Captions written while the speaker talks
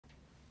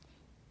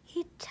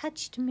he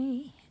touched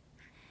me.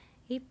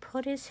 He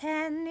put his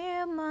hand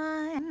near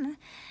mine,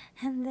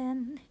 and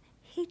then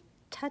he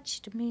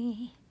touched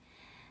me.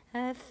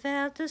 I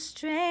felt a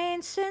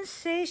strange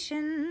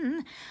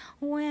sensation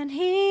when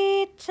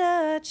he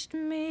touched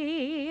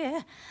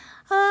me.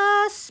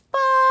 A sparkle,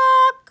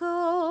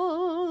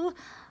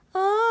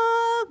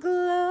 a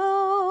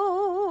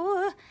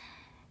glow.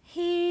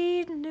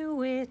 He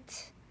knew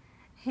it.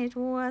 It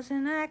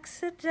wasn't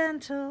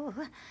accidental.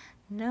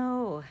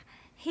 No,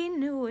 he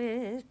knew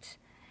it.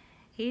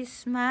 He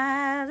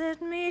smiled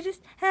at me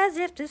just as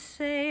if to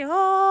say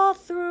all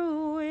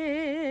through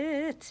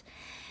it,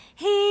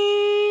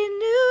 he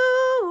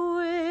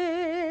knew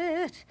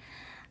it.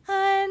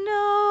 I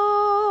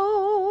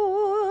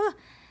know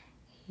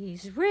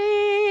he's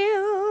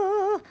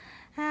real,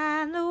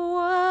 and the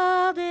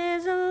world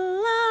is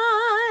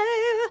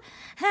alive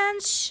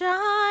and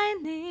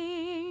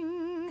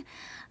shining.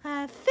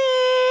 I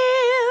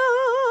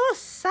feel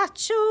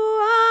such a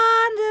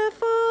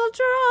wonderful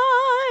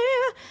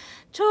drive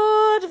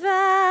toward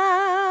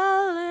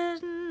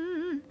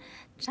Valentining.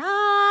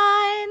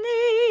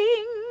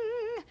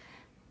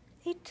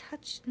 He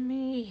touched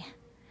me.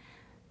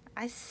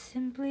 I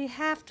simply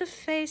have to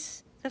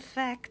face the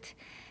fact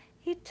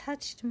he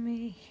touched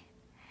me.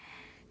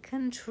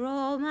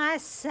 Control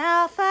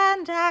myself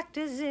and act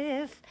as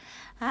if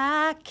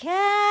I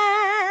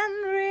can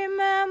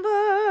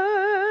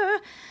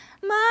remember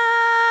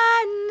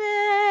my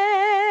name.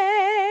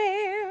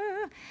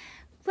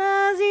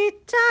 'Cause he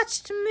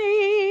touched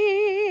me.